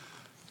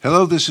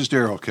Hello, this is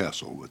Darrell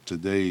Castle with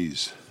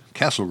today's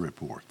Castle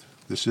Report.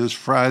 This is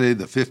Friday,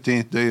 the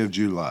 15th day of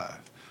July,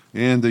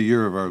 in the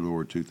year of our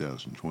Lord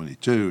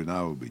 2022, and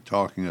I will be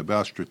talking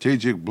about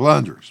strategic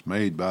blunders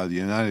made by the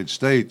United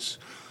States,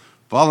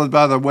 followed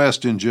by the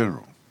West in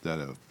general, that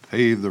have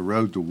paved the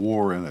road to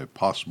war and a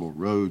possible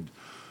road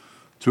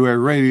to a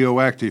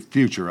radioactive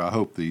future. I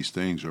hope these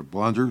things are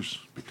blunders,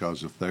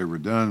 because if they were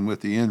done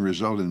with the end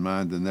result in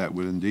mind, then that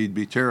would indeed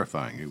be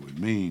terrifying. It would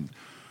mean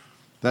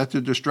that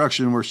the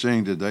destruction we're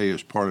seeing today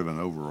is part of an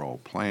overall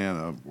plan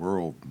of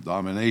world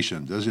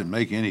domination. Does it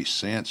make any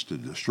sense to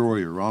destroy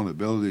your own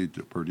ability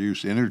to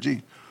produce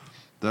energy,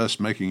 thus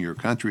making your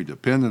country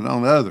dependent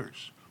on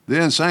others,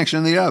 then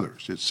sanction the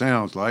others? It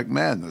sounds like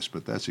madness,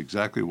 but that's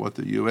exactly what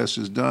the U.S.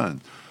 has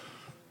done.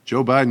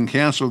 Joe Biden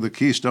canceled the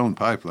Keystone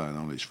Pipeline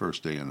on his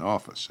first day in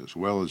office, as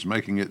well as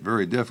making it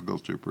very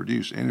difficult to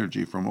produce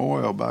energy from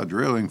oil by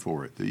drilling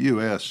for it. The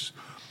U.S.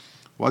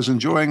 was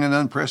enjoying an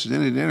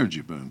unprecedented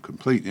energy boom,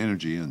 complete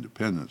energy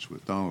independence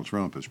with Donald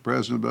Trump as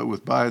president, but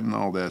with Biden,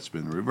 all that's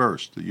been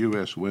reversed. The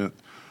U.S. went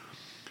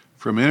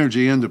from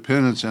energy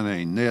independence and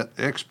a net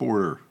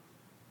exporter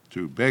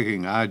to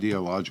begging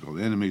ideological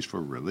enemies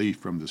for relief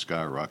from the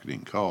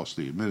skyrocketing costs.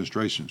 The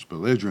administration's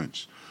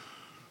belligerence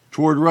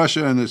toward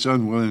Russia and its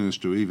unwillingness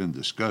to even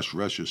discuss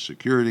Russia's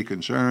security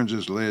concerns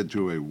has led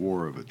to a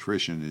war of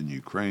attrition in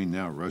Ukraine.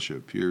 Now Russia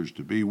appears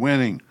to be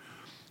winning.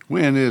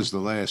 When is the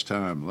last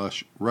time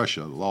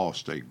Russia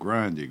lost a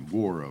grinding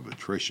war of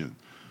attrition?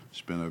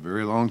 It's been a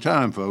very long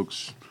time,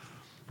 folks.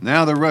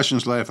 Now the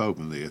Russians laugh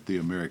openly at the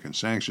American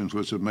sanctions,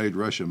 which have made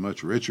Russia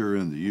much richer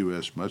and the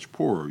U.S. much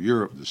poorer.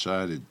 Europe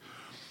decided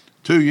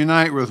to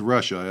unite with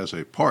Russia as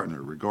a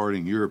partner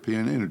regarding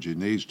European energy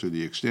needs, to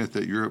the extent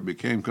that Europe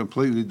became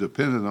completely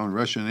dependent on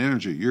Russian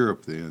energy.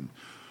 Europe then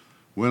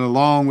went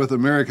along with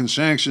American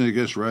sanctions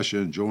against Russia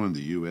and joined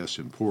the U.S.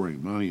 in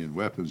pouring money and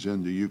weapons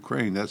into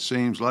Ukraine. That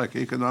seems like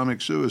economic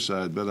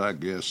suicide, but I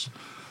guess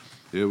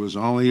it was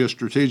only a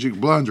strategic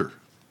blunder.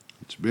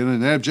 It's been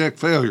an abject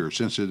failure,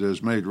 since it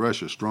has made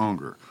Russia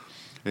stronger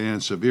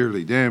and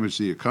severely damaged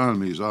the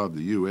economies of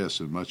the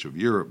U.S. and much of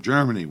Europe.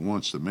 Germany,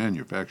 once the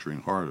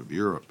manufacturing heart of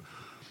Europe,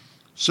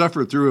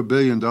 suffered through $1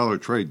 billion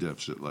trade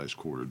deficit last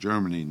quarter.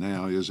 Germany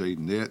now is a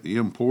net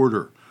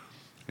importer,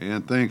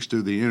 and thanks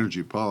to the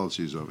energy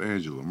policies of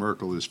Angela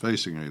Merkel, is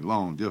facing a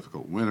long,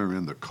 difficult winter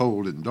in the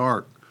cold and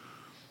dark.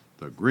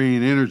 The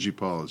green energy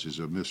policies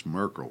of Miss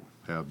Merkel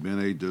have been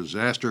a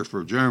disaster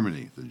for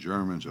Germany. The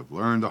Germans have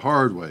learned the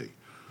hard way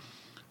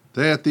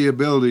that the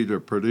ability to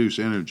produce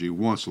energy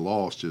once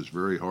lost is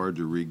very hard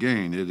to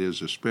regain. It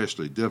is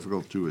especially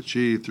difficult to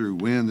achieve through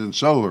wind and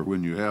solar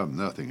when you have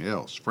nothing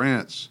else.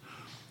 France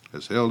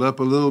has held up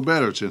a little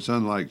better, since,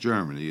 unlike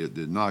Germany, it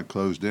did not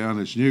close down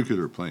its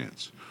nuclear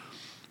plants.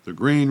 The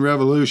Green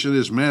Revolution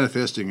is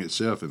manifesting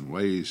itself in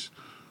ways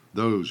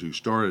those who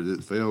started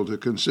it failed to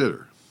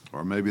consider.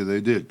 Or maybe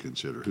they did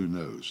consider, who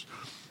knows.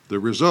 The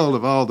result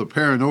of all the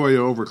paranoia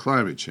over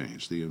climate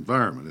change, the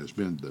environment, has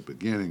been the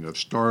beginning of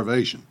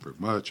starvation for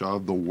much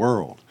of the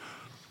world.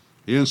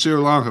 In Sri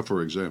Lanka,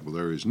 for example,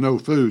 there is no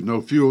food,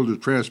 no fuel to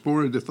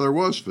transport it if there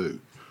was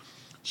food.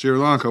 Sri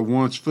Lanka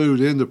once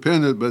food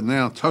independent, but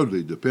now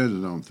totally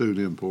dependent on food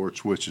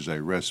imports, which is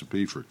a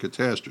recipe for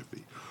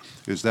catastrophe.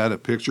 Is that a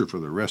picture for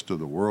the rest of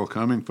the world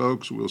coming,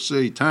 folks? We'll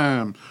see.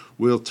 Time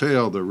will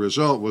tell. The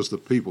result was the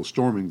people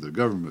storming the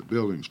government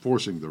buildings,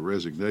 forcing the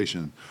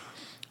resignation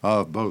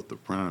of both the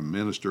prime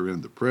minister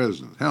and the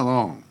president. How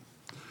long?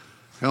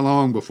 How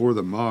long before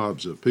the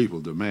mobs of people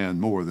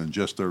demand more than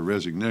just their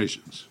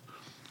resignations?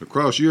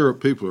 Across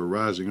Europe, people are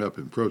rising up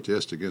in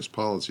protest against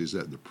policies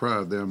that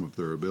deprive them of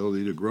their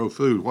ability to grow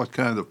food. What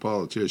kind of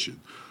politician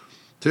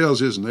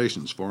tells his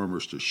nation's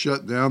farmers to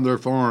shut down their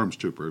farms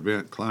to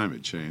prevent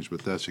climate change?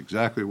 But that's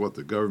exactly what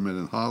the government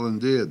in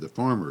Holland did. The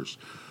farmers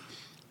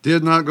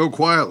did not go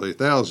quietly.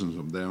 Thousands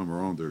of them were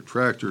on their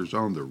tractors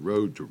on the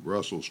road to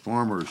Brussels.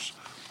 Farmers,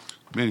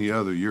 many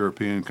other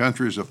European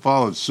countries, have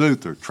followed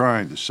suit. They're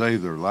trying to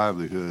save their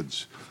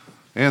livelihoods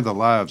and the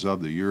lives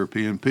of the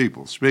European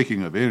people.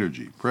 Speaking of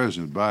energy,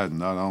 President Biden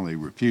not only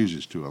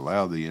refuses to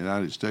allow the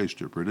United States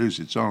to produce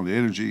its own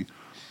energy,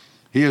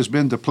 he has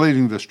been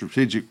depleting the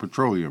Strategic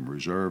Petroleum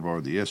Reserve, or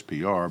the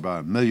SPR, by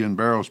 1 million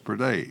barrels per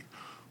day.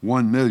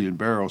 1 million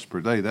barrels per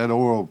day. That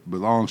oil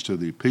belongs to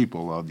the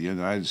people of the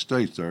United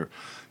States there,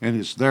 and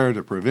it's there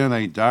to prevent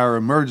a dire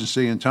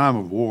emergency in time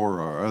of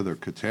war or other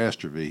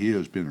catastrophe. He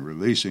has been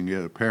releasing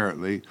it,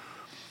 apparently,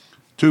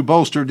 to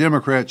bolster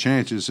Democrat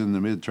chances in the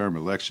midterm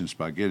elections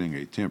by getting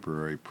a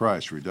temporary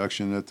price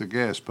reduction at the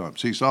gas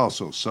pumps. He's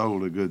also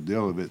sold a good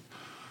deal of it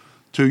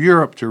to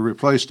Europe to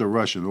replace the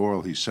Russian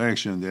oil he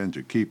sanctioned, and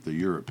to keep the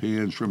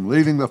Europeans from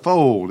leaving the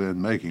fold and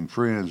making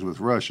friends with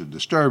Russia.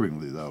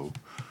 Disturbingly, though,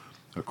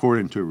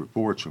 according to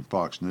reports from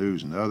Fox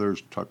News and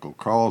others, Tucker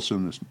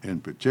Carlson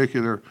in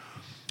particular,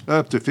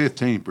 up to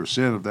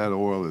 15% of that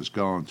oil has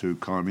gone to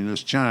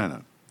communist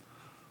China.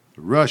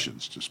 The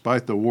Russians,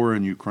 despite the war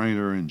in Ukraine,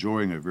 are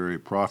enjoying a very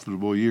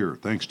profitable year.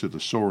 Thanks to the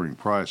soaring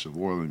price of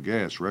oil and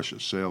gas, Russia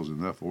sells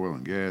enough oil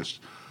and gas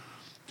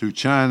to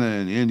China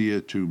and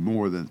India to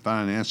more than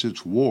finance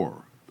its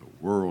war. The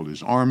world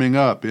is arming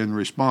up in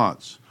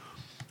response,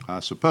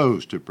 I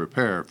suppose, to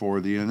prepare for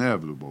the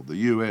inevitable. The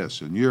U.S.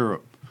 and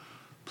Europe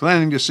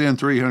planning to send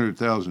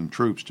 300,000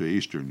 troops to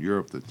Eastern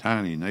Europe. The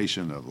tiny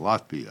nation of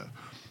Latvia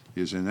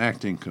is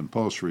enacting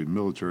compulsory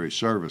military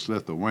service.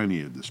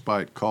 Lithuania,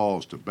 despite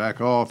calls to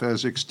back off,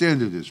 has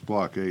extended its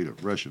blockade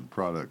of Russian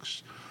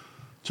products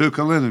to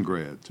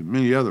Kaliningrad, to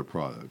many other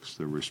products.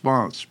 In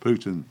response,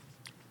 Putin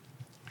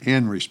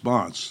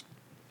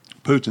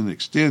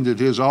extended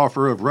his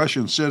offer of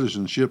Russian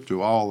citizenship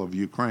to all of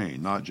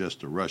Ukraine, not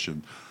just the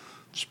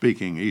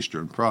Russian-speaking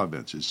eastern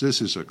provinces.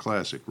 This is a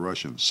classic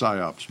Russian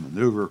psyops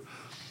maneuver,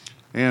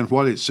 and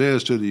what it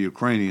says to the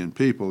Ukrainian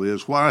people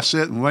is, why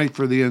sit and wait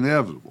for the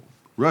inevitable?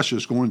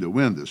 Russia's going to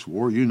win this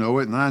war. You know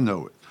it, and I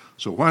know it.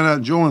 So why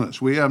not join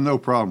us? We have no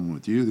problem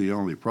with you. The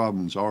only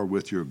problems are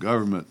with your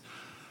government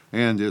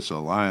and its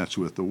alliance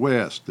with the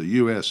West. The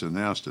U.S.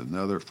 announced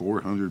another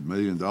 $400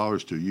 million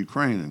to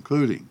Ukraine,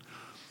 including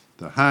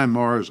the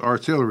HIMARS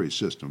artillery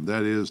system,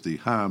 that is, the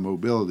High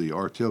Mobility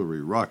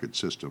Artillery Rocket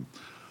System,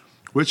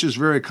 which is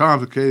very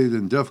complicated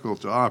and difficult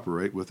to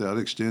operate without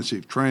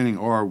extensive training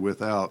or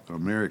without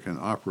American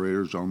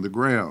operators on the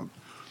ground.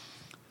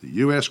 The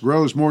U.S.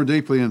 grows more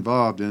deeply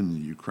involved in the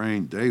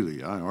Ukraine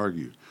daily, I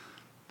argue.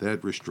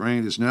 That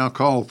restraint is now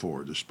called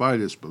for,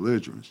 despite its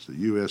belligerence. The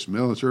U.S.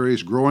 military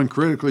is growing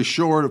critically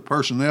short of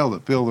personnel to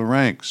fill the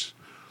ranks.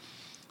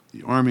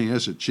 The Army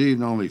has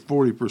achieved only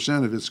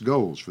 40% of its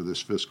goals for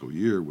this fiscal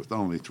year, with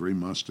only 3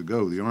 months to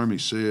go. The Army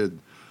said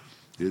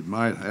it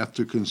might have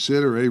to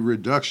consider a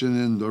reduction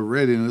in the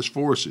readiness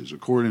forces,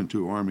 according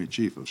to Army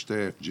Chief of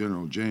Staff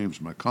General James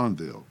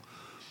McConville.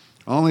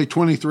 Only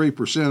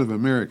 23% of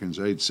Americans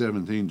aged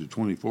 17 to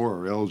 24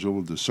 are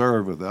eligible to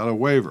serve without a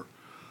waiver.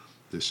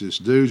 This is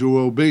due to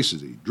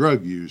obesity,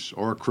 drug use,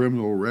 or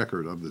criminal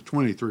record. Of the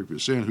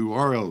 23% who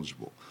are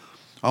eligible,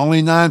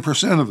 only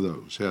 9% of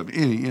those have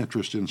any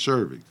interest in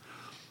serving.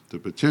 The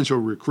potential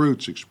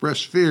recruits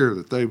express fear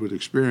that they would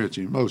experience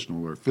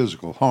emotional or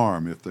physical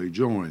harm if they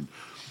joined.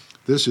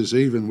 This is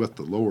even with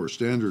the lower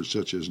standards,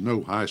 such as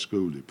no high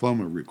school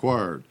diploma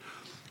required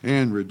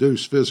and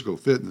reduced physical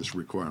fitness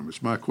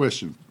requirements. My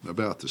question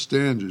about the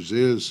standards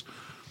is,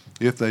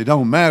 if they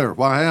don't matter,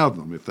 why have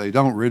them? If they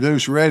don't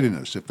reduce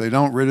readiness, if they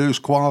don't reduce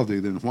quality,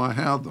 then why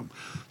have them?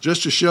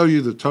 Just to show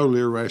you the total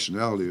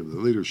irrationality of the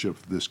leadership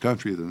of this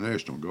country, the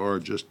National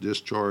Guard just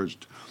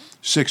discharged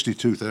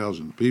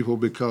 62,000 people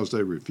because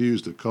they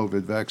refused the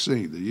COVID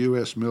vaccine. The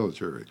U.S.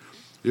 military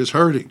is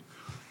hurting.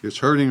 It's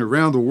hurting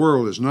around the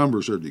world as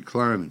numbers are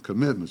declining,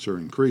 commitments are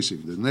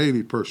increasing. The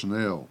Navy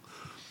personnel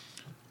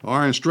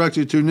are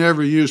instructed to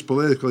never use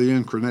politically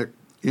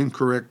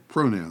incorrect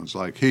pronouns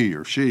like he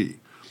or she,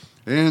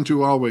 and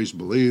to always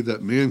believe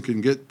that men can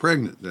get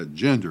pregnant, that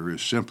gender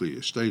is simply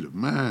a state of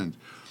mind.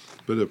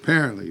 But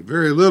apparently,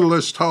 very little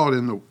is taught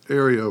in the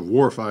area of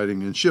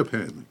warfighting and ship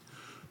handling.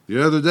 The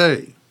other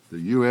day, the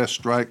U.S.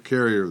 strike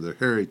carrier, the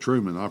Harry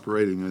Truman,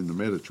 operating in the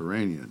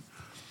Mediterranean,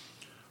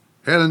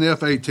 had an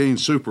F-18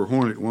 Super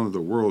Hornet, one of the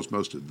world's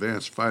most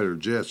advanced fighter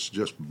jets,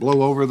 just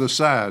blow over the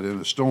side in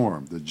a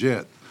storm. The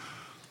jet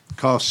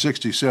cost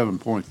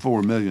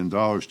 $67.4 million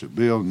to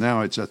build.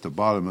 Now it's at the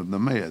bottom of the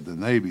Med. The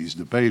Navy's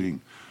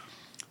debating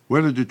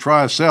whether to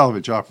try a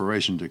salvage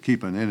operation to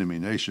keep an enemy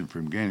nation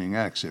from gaining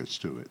access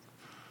to it.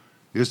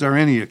 Is there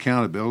any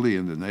accountability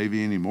in the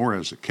Navy anymore?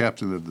 Has the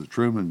captain of the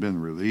Truman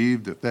been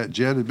relieved? If that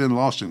jet had been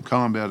lost in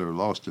combat or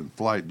lost in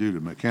flight due to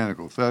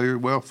mechanical failure,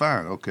 well,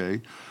 fine,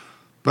 okay.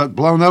 But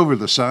blown over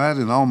the side,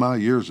 in all my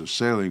years of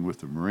sailing with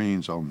the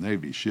Marines on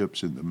Navy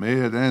ships in the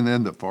Med and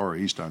in the Far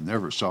East, I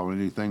never saw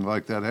anything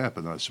like that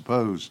happen. I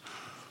suppose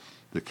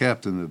the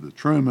captain of the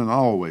Truman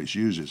always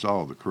uses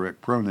all the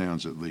correct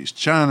pronouns, at least.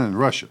 China and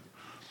Russia,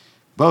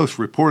 both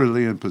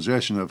reportedly in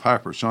possession of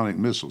hypersonic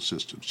missile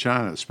systems.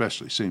 China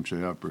especially seems to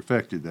have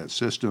perfected that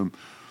system,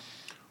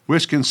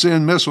 which can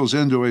send missiles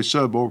into a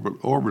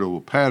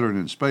suborbital pattern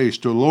in space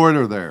to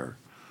loiter there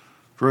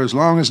for as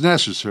long as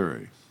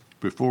necessary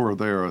before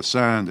they are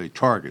assigned a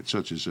target,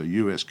 such as a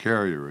U.S.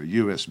 carrier, a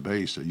U.S.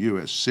 base, a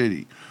U.S.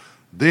 city.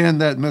 Then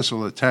that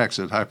missile attacks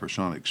at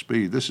hypersonic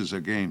speed. This is a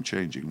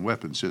game-changing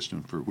weapon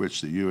system for which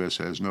the U.S.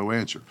 has no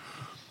answer.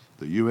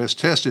 The U.S.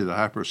 tested a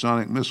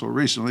hypersonic missile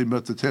recently,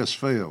 but the test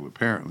failed.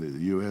 Apparently,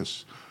 the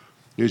U.S.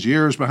 is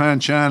years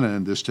behind China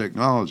in this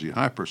technology.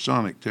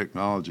 Hypersonic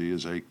technology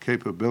is a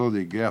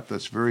capability gap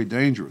that's very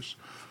dangerous,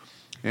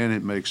 and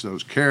it makes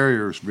those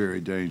carriers very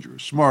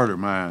dangerous. Smarter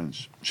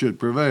minds should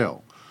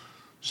prevail.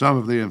 Some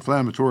of the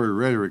inflammatory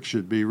rhetoric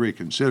should be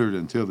reconsidered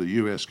until the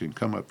U.S. can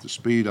come up to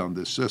speed on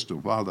this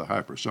system. While the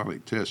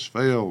hypersonic tests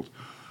failed,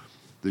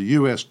 the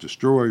U.S.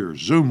 destroyer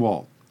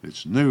Zumwalt,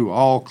 its new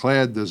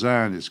all-clad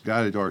design, its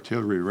guided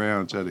artillery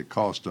rounds at a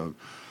cost of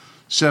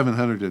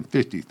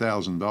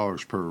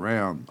 $750,000 per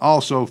round,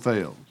 also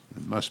failed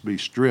and must be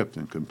stripped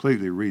and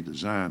completely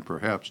redesigned.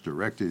 Perhaps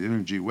directed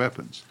energy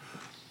weapons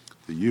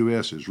the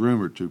U.S. is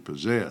rumored to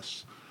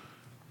possess.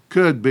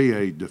 could be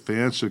a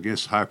defense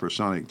against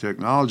hypersonic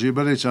technology,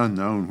 but it's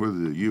unknown whether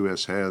the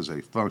U.S. has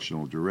a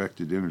functional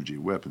directed energy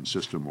weapon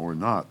system or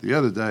not. The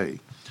other day,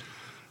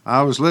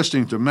 I was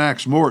listening to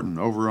Max Morton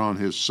over on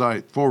his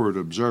site,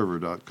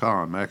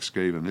 forwardobserver.com. Max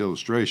gave an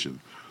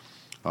illustration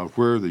of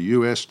where the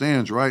U.S.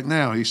 stands right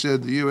now. He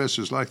said the U.S.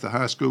 is like the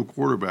high school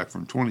quarterback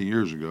from 20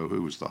 years ago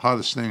who was the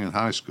hottest thing in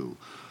high school.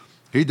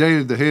 He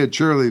dated the head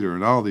cheerleader,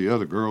 and all the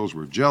other girls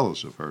were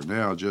jealous of her.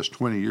 Now, just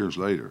 20 years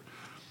later,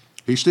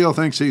 he still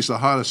thinks he's the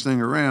hottest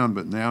thing around,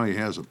 but now he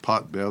has a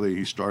pot belly.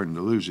 He's starting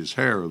to lose his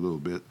hair a little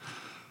bit.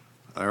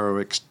 There are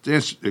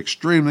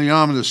extremely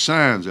ominous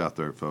signs out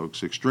there,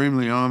 folks.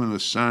 Extremely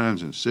ominous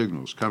signs and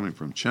signals coming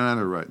from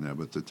China right now.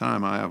 But the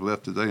time I have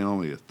left today,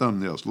 only a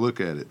thumbnail's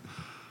look at it.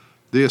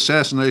 The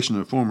assassination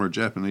of former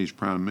Japanese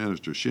Prime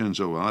Minister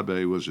Shinzo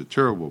Abe was a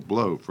terrible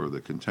blow for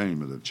the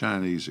containment of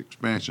Chinese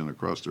expansion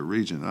across the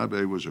region.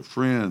 Abe was a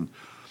friend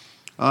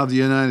of the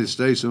United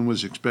States and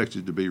was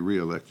expected to be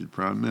re-elected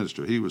Prime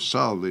Minister. He was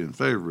solidly in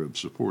favor of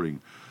supporting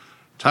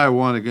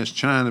Taiwan against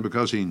China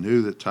because he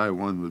knew that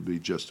Taiwan would be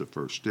just a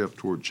first step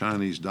toward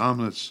Chinese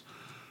dominance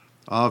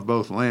of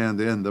both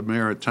land and the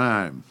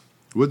maritime.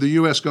 Would the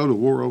U.S. go to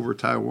war over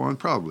Taiwan?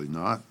 Probably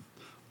not.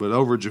 But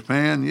over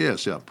Japan,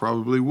 yes, it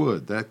probably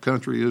would. That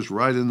country is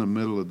right in the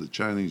middle of the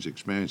Chinese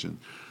expansion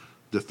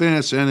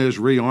defense and is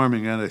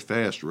rearming at a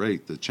fast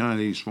rate. The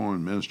Chinese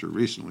foreign minister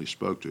recently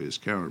spoke to his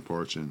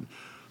counterparts in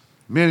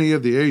many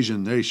of the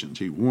Asian nations.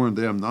 He warned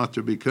them not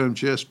to become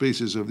chess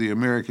pieces of the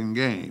American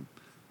game.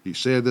 He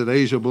said that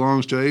Asia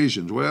belongs to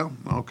Asians. Well,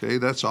 okay,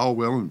 that's all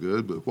well and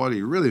good, but what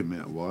he really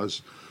meant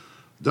was,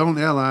 don't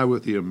ally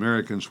with the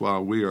Americans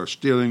while we are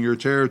stealing your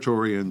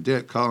territory and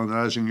debt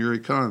colonizing your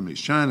economies.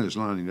 China is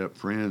lining up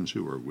friends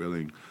who are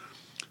willing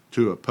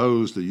to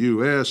oppose the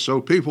U.S., so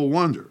people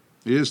wonder,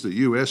 is the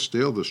U.S.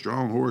 still the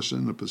strong horse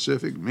in the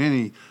Pacific?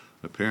 Many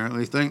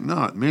apparently think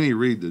not. Many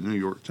read the New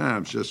York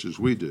Times just as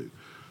we do.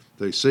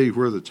 They see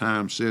where the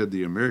Times said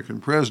the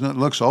American president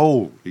looks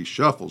old. He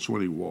shuffles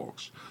when he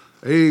walks.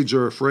 Aides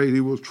are afraid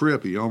he will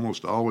trip. He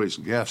almost always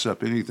gaffes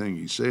up anything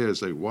he says.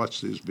 They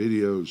watch his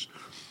videos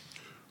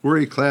where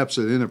he claps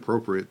at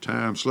inappropriate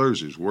times,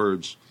 slurs his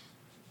words.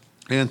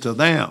 And to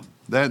them,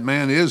 that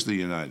man is the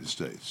United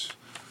States.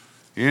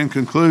 In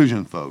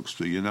conclusion, folks,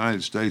 the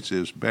United States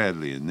is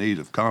badly in need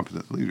of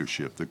competent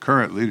leadership. The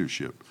current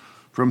leadership,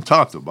 from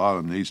top to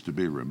bottom, needs to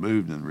be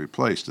removed and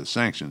replaced. The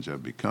sanctions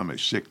have become a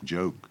sick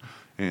joke,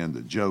 and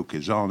the joke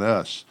is on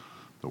us.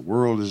 The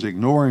world is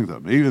ignoring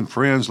them. Even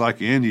friends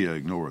like India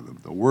ignore them.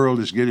 The world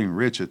is getting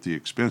rich at the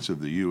expense of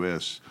the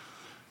U.S.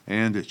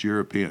 and its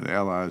European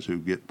allies who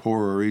get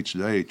poorer each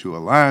day. To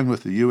align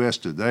with the U.S.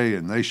 today,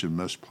 a nation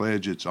must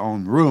pledge its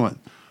own ruin,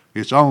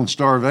 its own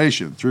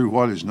starvation through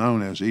what is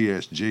known as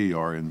ESG,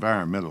 or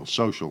environmental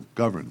social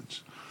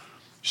governance.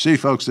 See,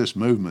 folks, this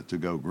movement to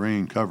go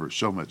green covers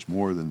so much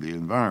more than the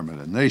environment.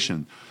 A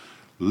nation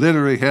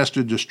literally has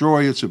to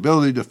destroy its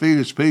ability to feed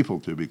its people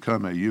to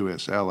become a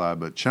U.S. ally,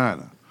 but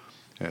China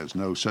has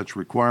no such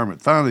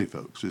requirement. Finally,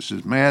 folks, this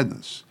is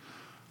madness.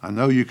 I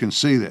know you can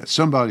see that.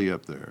 Somebody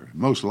up there,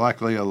 most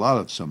likely a lot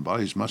of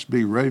somebodies, must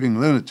be raving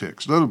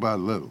lunatics, little by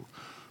little.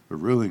 The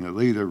ruling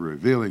elite are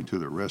revealing to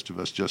the rest of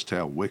us just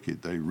how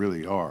wicked they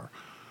really are.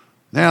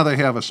 Now they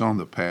have us on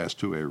the path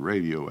to a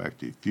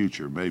radioactive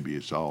future. Maybe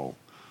it's all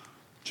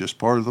just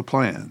part of the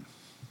plan.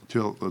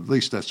 At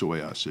least that's the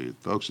way I see it,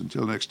 folks.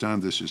 Until next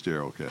time, this is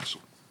Darrell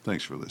Castle.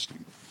 Thanks for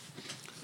listening.